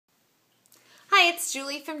Hi, it's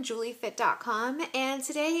Julie from juliefit.com, and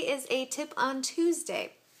today is a tip on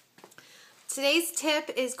Tuesday. Today's tip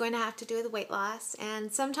is going to have to do with weight loss,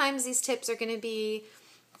 and sometimes these tips are going to be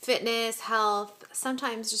fitness, health,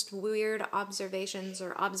 sometimes just weird observations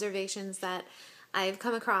or observations that I've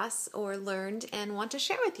come across or learned and want to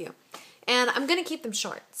share with you. And I'm going to keep them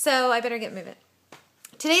short, so I better get moving.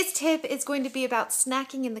 Today's tip is going to be about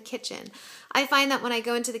snacking in the kitchen. I find that when I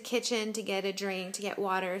go into the kitchen to get a drink, to get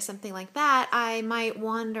water, or something like that, I might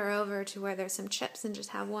wander over to where there's some chips and just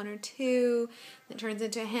have one or two. It turns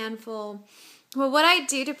into a handful. Well, what I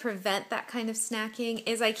do to prevent that kind of snacking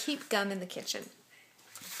is I keep gum in the kitchen.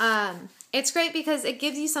 It's great because it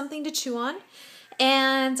gives you something to chew on,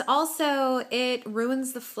 and also it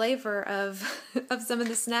ruins the flavor of some of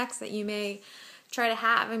the snacks that you may try to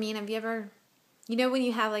have. I mean, have you ever... You know when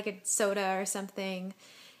you have like a soda or something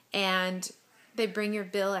and they bring your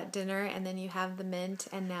bill at dinner and then you have the mint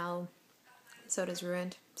and now soda's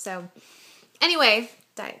ruined. So anyway,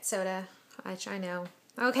 diet soda, I know.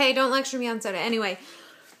 Okay, don't lecture me on soda. Anyway,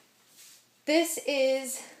 this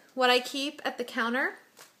is what I keep at the counter.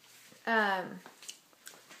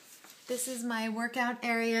 This is my workout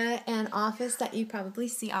area and office that you probably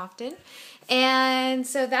see often. And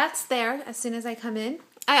so that's there as soon as I come in.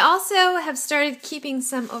 I also have started keeping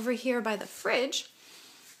some over here by the fridge.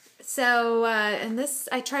 So, and this,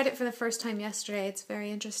 I tried it for the first time yesterday. It's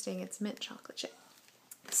very interesting. It's mint chocolate chip.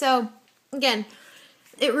 So, again,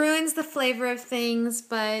 it ruins the flavor of things,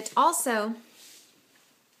 but also,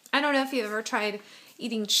 I don't know if you've ever tried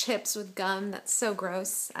eating chips with gum. That's so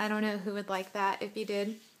gross. I don't know who would like that if you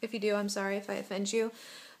did. If you do, I'm sorry if I offend you,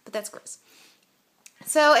 but that's gross.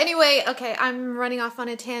 So anyway, okay, I'm running off on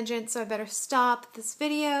a tangent, so I better stop this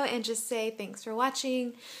video and just say thanks for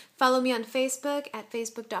watching. Follow me on Facebook at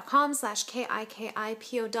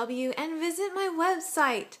facebook.com/KIKIPOW and visit my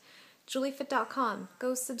website, juliefit.com.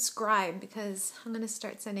 Go subscribe because I'm going to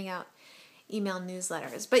start sending out email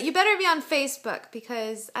newsletters. But you better be on Facebook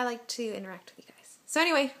because I like to interact with you guys. So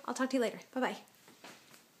anyway, I'll talk to you later. Bye-bye.